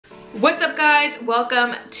What's up guys?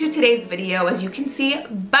 Welcome to today's video. As you can see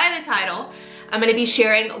by the title, I'm going to be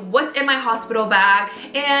sharing what's in my hospital bag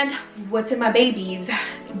and what's in my baby's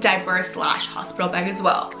diaper slash hospital bag as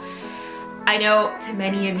well. I know to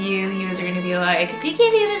many of you are going to be like, if you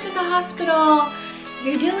give you this in the hospital,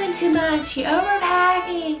 you're doing too much, you're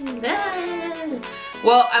overpacking.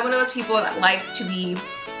 Well, I'm one of those people that likes to be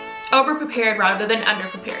over prepared rather than under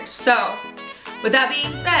prepared. So with that being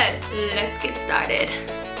said, let's get started.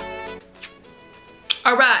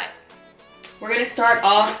 All right, we're gonna start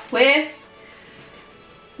off with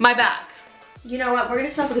my bag. You know what, we're gonna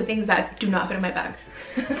start with the things that do not fit in my bag.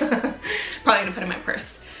 Probably gonna put in my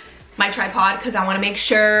purse. My tripod, because I wanna make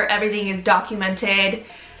sure everything is documented,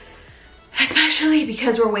 especially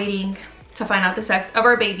because we're waiting to find out the sex of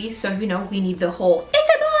our baby. So, you know, we need the whole,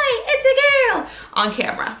 it's a boy, it's a girl, on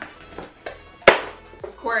camera.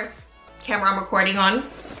 Of course, camera I'm recording on.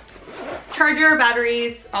 Charger,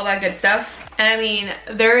 batteries, all that good stuff. And I mean,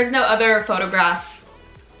 there is no other photograph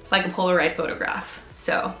like a Polaroid photograph.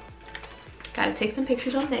 So, gotta take some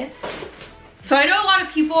pictures on this. So I know a lot of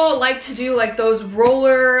people like to do like those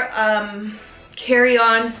roller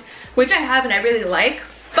carry-ons, which I have and I really like,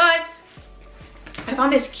 but I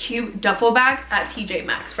found this cute duffel bag at TJ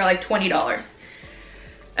Maxx for like $20.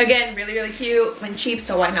 Again, really, really cute and cheap,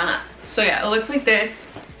 so why not? So yeah, it looks like this.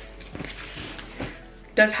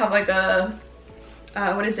 Does have like a,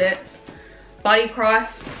 what is it? Body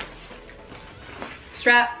cross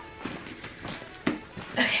strap.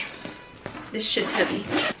 Okay, this shit's heavy.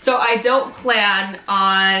 So I don't plan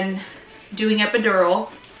on doing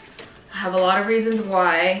epidural. I have a lot of reasons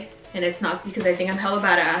why, and it's not because I think I'm hella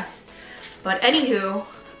badass. But anywho,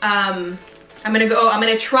 I'm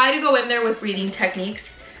gonna try to go in there with breathing techniques.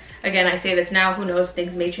 Again, I say this now, who knows,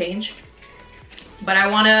 things may change. But I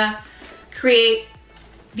wanna create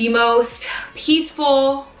the most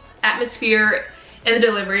peaceful atmosphere in the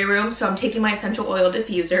delivery room. So I'm taking my essential oil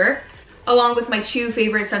diffuser along with my two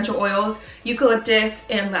favorite essential oils, eucalyptus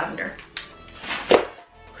and lavender. Oh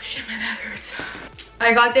shit, my back hurts.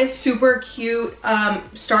 I got this super cute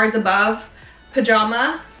Stars Above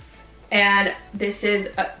pajama, and this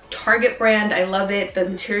is a Target brand. I love it. The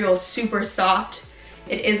material is super soft.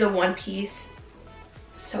 It is a one piece,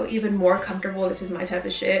 so even more comfortable. This is my type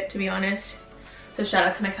of shit, to be honest. So shout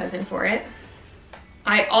out to my cousin for it.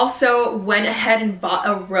 I also went ahead and bought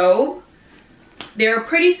a robe. They're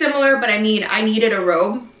pretty similar, but I needed a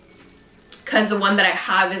robe because the one that I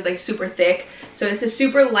have is like super thick. So this is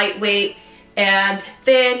super lightweight and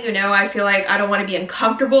thin. You know, I feel like I don't want to be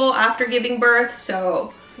uncomfortable after giving birth,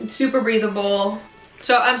 so it's super breathable.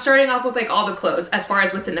 So I'm starting off with like all the clothes as far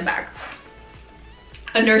as what's in the bag.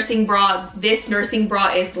 A nursing bra. This nursing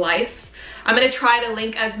bra is life. I'm gonna try to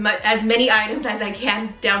link as many items as I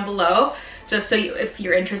can down below, just so if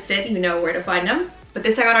you're interested, you know where to find them. But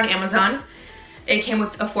this I got on Amazon. It came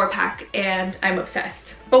with a 4-pack and I'm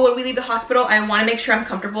obsessed. But when we leave the hospital, I wanna make sure I'm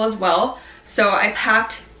comfortable as well. So I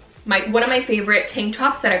packed one of my favorite tank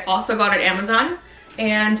tops that I also got on Amazon,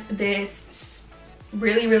 and this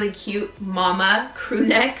really, really cute mama crew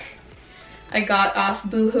neck I got off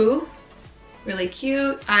Boohoo. Really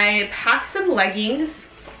cute. I packed some leggings.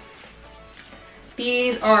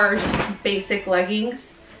 These are just basic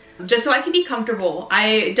leggings, just so I can be comfortable.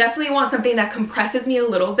 I definitely want something that compresses me a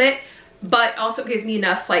little bit, but also gives me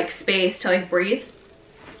enough like space to like breathe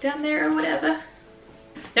down there or whatever.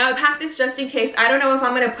 Now I packed this just in case. I don't know if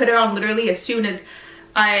I'm gonna put it on literally as soon as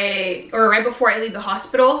or right before I leave the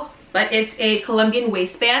hospital, but it's a Colombian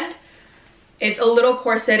waistband. It's a little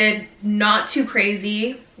corseted, not too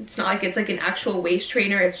crazy. It's not like it's like an actual waist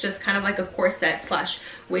trainer. It's just kind of like a corset slash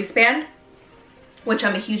waistband, which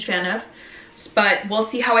I'm a huge fan of. But we'll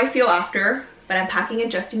see how I feel after. But I'm packing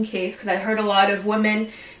it just in case, because I heard a lot of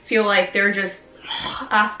women feel like they're just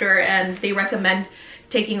after and they recommend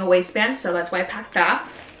taking a waistband, so that's why I packed that.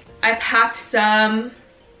 I packed some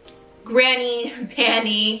granny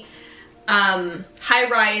panty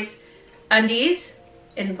high-rise undies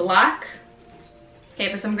in black.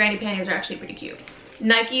 Okay, but some granny panties are actually pretty cute.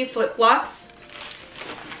 Nike flip-flops,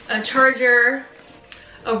 a charger,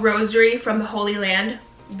 a rosary from the Holy Land,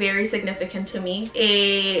 very significant to me,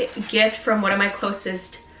 a gift from one of my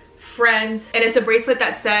closest friends, and it's a bracelet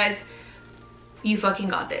that says, "You fucking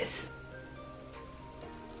got this."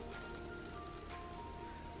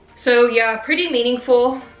 So yeah, pretty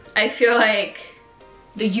meaningful. I feel like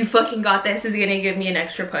the "you fucking got this" is gonna give me an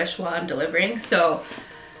extra push while I'm delivering. So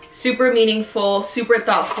super meaningful, super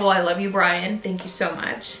thoughtful. I love you, Brian. Thank you so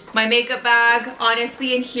much. My makeup bag,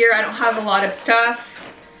 honestly in here I don't have a lot of stuff.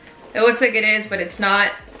 It looks like it is, but it's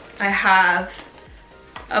not. I have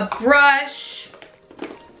a brush,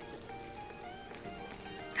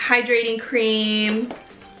 hydrating cream,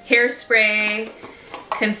 hairspray,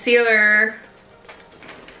 concealer,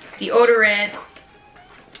 deodorant,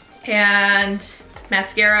 and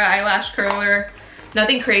mascara, eyelash curler.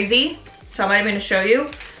 Nothing crazy, so I'm not even gonna show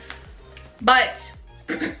you. But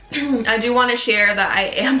I do want to share that I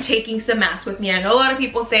am taking some masks with me. I know a lot of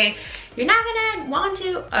people say, you're not gonna want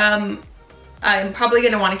to. I'm probably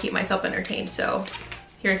gonna want to keep myself entertained, so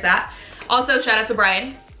here's that. Also, shout out to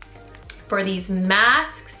Brian for these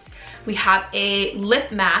masks. We have a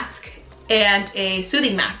lip mask and a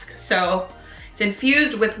soothing mask. So it's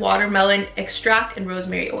infused with watermelon extract and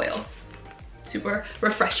rosemary oil. Super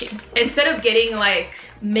refreshing. Instead of getting like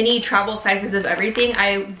mini travel sizes of everything,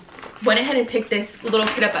 I went ahead and picked this little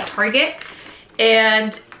kit up at Target,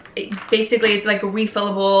 and basically it's like a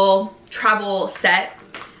refillable travel set.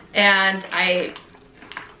 And I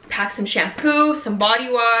packed some shampoo, some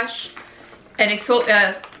body wash, an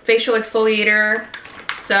facial exfoliator,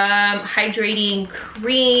 some hydrating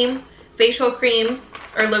cream, facial cream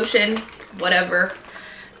or lotion, whatever,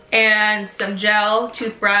 and some gel,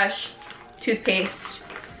 toothbrush, toothpaste,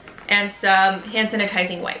 and some hand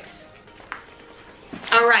sanitizing wipes.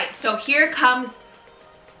 All right, so here comes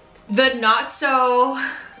the not so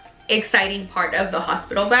exciting part of the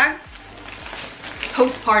hospital bag.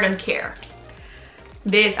 Postpartum care.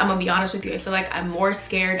 This, I'm gonna be honest with you, I feel like I'm more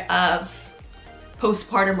scared of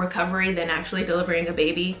postpartum recovery than actually delivering a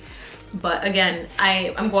baby. But again,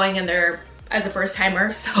 I'm going in there as a first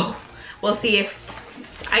timer, so we'll see if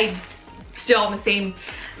I still on the same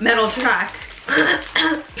mental track.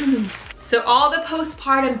 So all the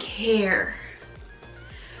postpartum care.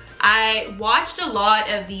 I watched a lot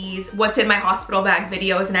of these what's in my hospital bag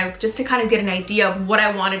videos, and just to kind of get an idea of what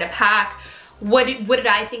I wanted to pack, what did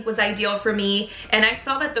I think was ideal for me. And I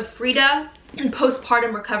saw that the Frida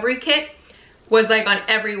postpartum recovery kit was like on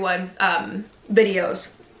everyone's videos.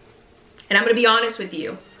 And I'm gonna be honest with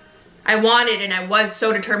you, I wanted and I was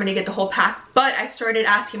so determined to get the whole pack, but I started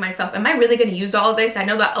asking myself, am I really gonna use all of this? I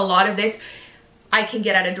know that a lot of this I can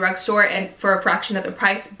get at a drugstore and for a fraction of the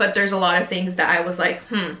price, but there's a lot of things that I was like,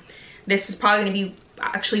 this is probably gonna be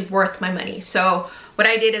actually worth my money. So what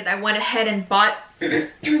I did is I went ahead and bought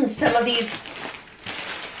some of these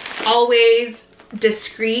Always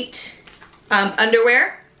Discreet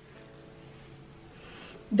underwear.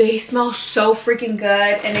 They smell so freaking good,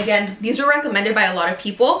 and again, these were recommended by a lot of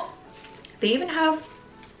people. They even have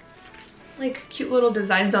like cute little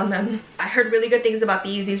designs on them. I heard really good things about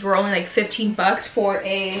these. These were only like 15 bucks for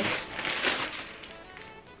a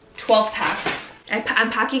 12 pack. I'm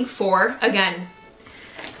packing 4. Again,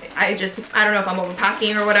 I don't know if I'm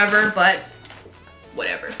overpacking or whatever, but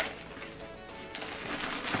whatever.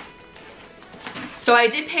 So I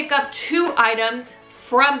did pick up 2 items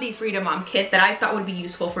from the Frida Mom kit that I thought would be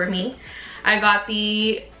useful for me. I got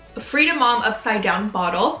the Frida Mom upside down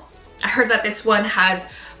bottle. I heard that this one has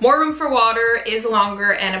more room for water, is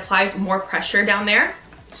longer, and applies more pressure down there.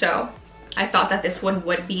 So I thought that this one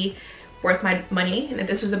would be worth my money, and that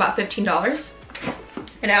this was about $15.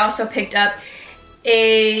 And I also picked up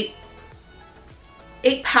a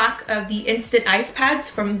 8-pack of the instant ice pads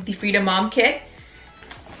from the Frida Mom kit.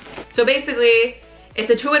 So basically, it's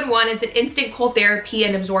a 2-in-1. It's an instant cold therapy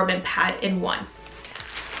and absorbent pad in one.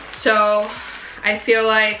 So I feel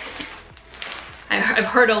like I've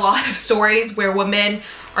heard a lot of stories where women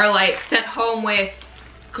are like sent home with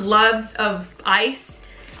gloves of ice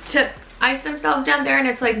to ice themselves down there, and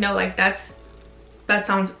it's like, no, like that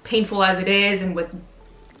sounds painful as it is, and with,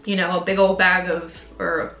 you know, a big old bag of,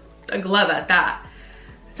 or a glove at that,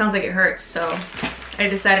 it sounds like it hurts. So I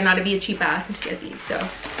decided not to be a cheap ass and to get these, so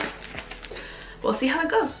we'll see how it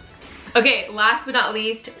goes. Okay, last but not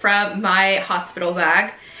least from my hospital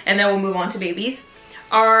bag, and then we'll move on to babies,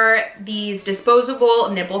 are these disposable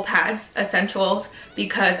nipple pads, essentials,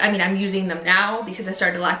 because I mean, I'm using them now because I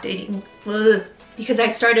started lactating,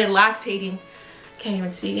 can't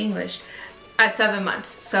even speak English, at 7 months,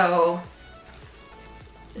 so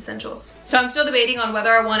essentials. So I'm still debating on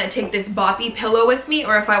whether I want to take this boppy pillow with me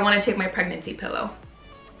or if I want to take my pregnancy pillow.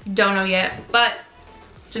 Don't know yet, but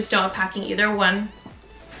just don't packing either one.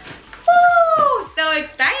 Woo, so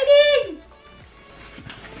exciting!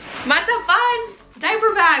 Lots of fun!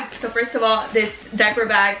 Diaper bag. So first of all, this diaper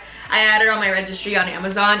bag, I added on my registry on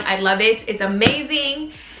Amazon. I love it. It's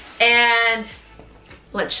amazing. And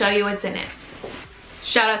let's show you what's in it.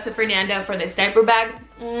 Shout out to Fernanda for this diaper bag.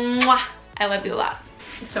 Mwah! I love you a lot.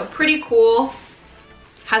 So pretty cool.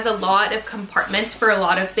 Has a lot of compartments for a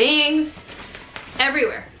lot of things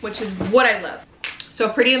everywhere, which is what I love. So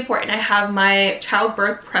pretty important. I have my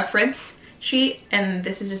childbirth preference sheet, and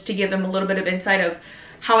this is just to give them a little bit of insight of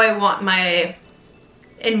how I want my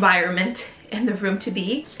environment in the room to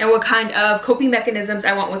be, and what kind of coping mechanisms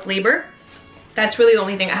I want with labor. That's really the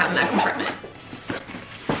only thing I have in that compartment.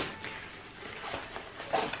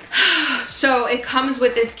 So it comes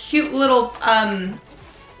with this cute little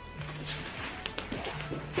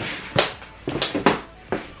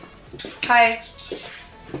hi.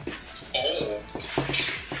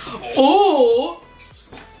 Oh,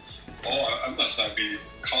 I must not be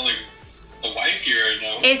calling the wife here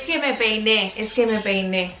now. Es que me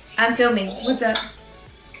peiné. I'm filming. What's up?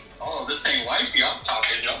 Oh, this ain't wifey. I'm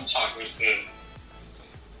talking with the.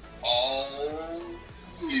 Oh,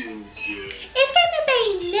 yeah. Es que me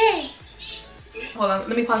peiné. Hold on,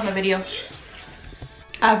 let me pause my video.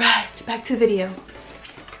 Yeah. Alright, back to the video.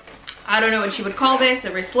 I don't know what you would call this,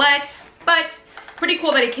 a wristlet, but pretty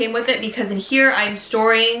cool that it came with it, because in here I'm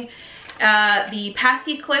storing the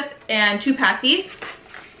passy clip and 2 passies.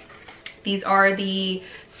 These are the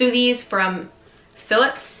Soothies from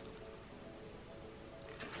Philips.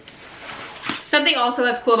 Something also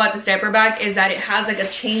that's cool about this diaper bag is that it has like a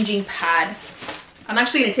changing pad. I'm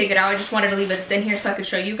actually gonna take it out. I just wanted to leave this in here so I could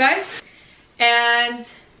show you guys. And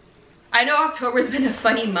I know October's been a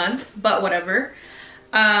funny month, but whatever.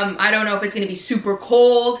 I don't know if it's gonna be super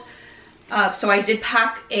cold. So I did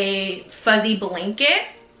pack a fuzzy blanket.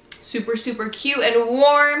 Super, super cute and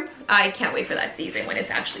warm. I can't wait for that season when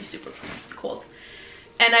it's actually super cold.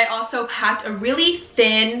 And I also packed a really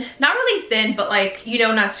thin, not really thin, but like, you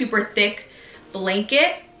know, not super thick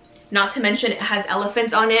blanket. Not to mention it has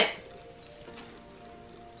elephants on it.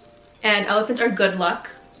 And elephants are good luck.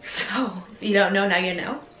 So if you don't know, now you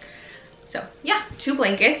know. So yeah, 2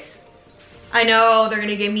 blankets. I know they're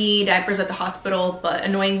gonna give me diapers at the hospital, but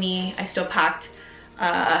annoying me, I still packed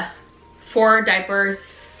 4 diapers,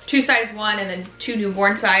 2 size 1 and then 2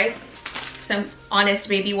 newborn size, some Honest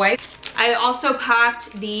baby wipes. I also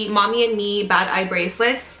packed the Mommy and Me bad eye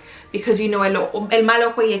bracelets, because you know el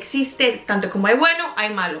malo que existe, tanto como hay bueno, hay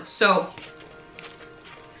malo.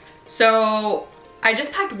 So I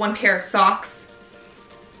just packed 1 pair of socks.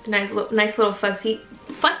 Nice little fuzzy,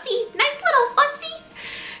 nice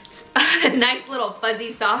little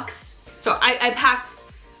fuzzy socks. So I packed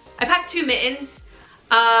 2 mittens.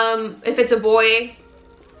 If it's a boy,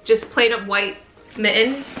 just plain up white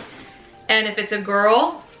mittens, and if it's a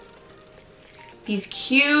girl, these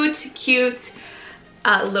cute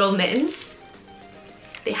little mittens.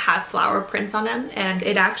 They have flower prints on them, and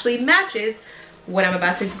it actually matches what I'm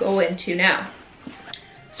about to go into now.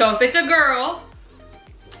 So if it's a girl,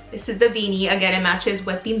 this is the beanie. Again, it matches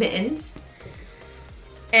with the mittens.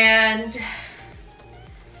 And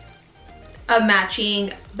a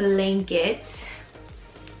matching blanket.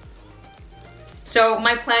 So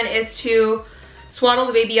my plan is to swaddle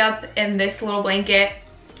the baby up in this little blanket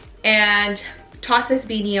and toss this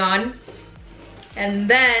beanie on. And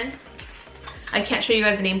then, I can't show you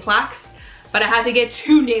guys the name plaques, but I had to get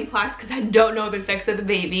 2 name plaques because I don't know the sex of the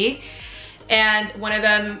baby. And one of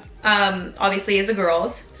them obviously is a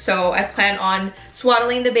girl's. So I plan on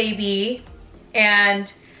swaddling the baby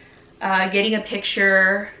and getting a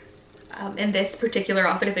picture in this particular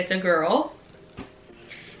outfit if it's a girl.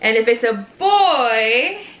 And if it's a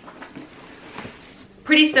boy,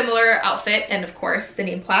 pretty similar outfit, and of course the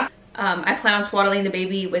name plaque. I plan on swaddling the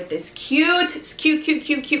baby with this cute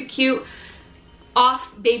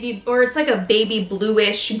off baby, or it's like a baby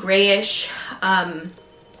bluish, grayish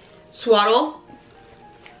swaddle.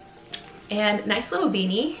 And nice little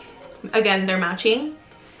beanie. Again, they're matching.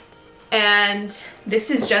 And this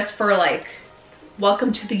is just for like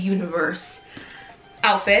welcome to the universe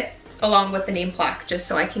outfit, along with the name plaque, just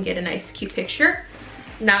so I can get a nice cute picture.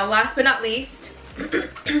 Now last but not least,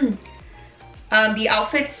 the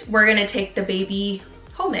outfits we're gonna take the baby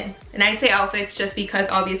home in. And I say outfits just because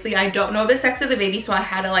obviously I don't know the sex of the baby, so I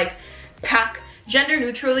had to like pack gender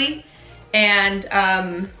neutrally. And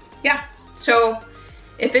yeah, so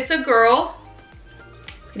if it's a girl,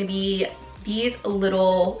 it's gonna be these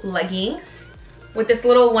little leggings with this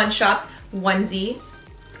little One Shop onesie.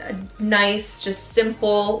 A nice, just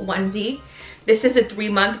simple onesie. This is a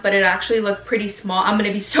 3-month, but it actually looked pretty small. I'm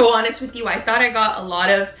gonna be so honest with you. I thought I got a lot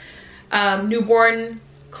of newborn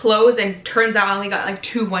clothes, and turns out I only got like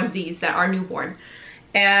 2 onesies that are newborn.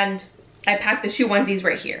 And I packed the 2 onesies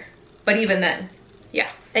right here. But even then, yeah,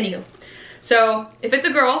 anywho. So if it's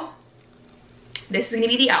a girl, this is gonna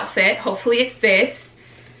be the outfit. Hopefully it fits.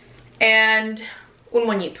 And un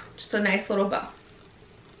moñito, just a nice little bow.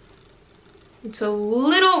 It's a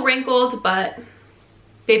little wrinkled, but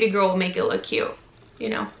baby girl will make it look cute, you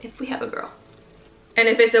know, if we have a girl. And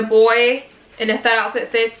if it's a boy, and if that outfit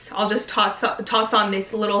fits, I'll just toss on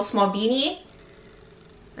this little small beanie.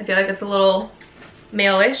 I feel like it's a little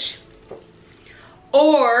male-ish,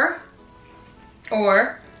 or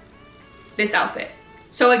this outfit.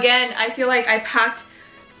 So again, I feel like I packed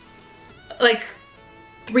like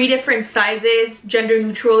 3 different sizes gender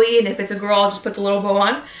neutrally, and if it's a girl, I'll just put the little bow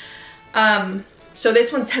on. So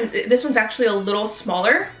this one's actually a little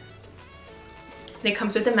smaller. And it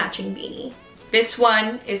comes with a matching beanie. This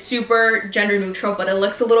one is super gender neutral, but it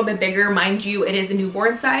looks a little bit bigger. Mind you, it is a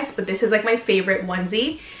newborn size, but this is like my favorite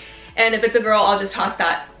onesie. And if it's a girl, I'll just toss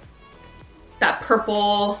that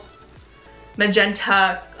purple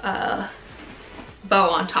magenta bow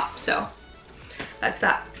on top. So that's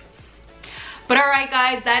that. But all right,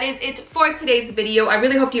 guys, that is it for today's video. I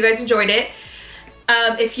really hope you guys enjoyed it.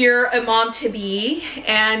 If you're a mom-to-be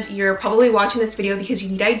and you're probably watching this video because you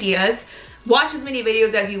need ideas, watch as many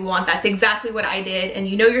videos as you want. That's exactly what I did, and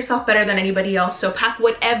you know yourself better than anybody else, so pack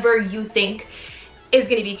whatever you think is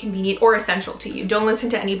going to be convenient or essential to you. Don't listen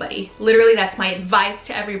to anybody. Literally, that's my advice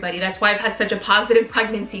to everybody. That's why I've had such a positive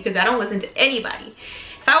pregnancy, because I don't listen to anybody.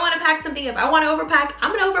 If I want to pack something, if I want to overpack,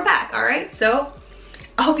 I'm going to overpack, all right? So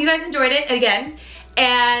I hope you guys enjoyed it again,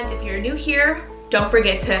 and if you're new here, don't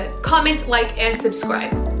forget to comment, like, and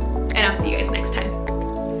subscribe, and I'll see you guys next time.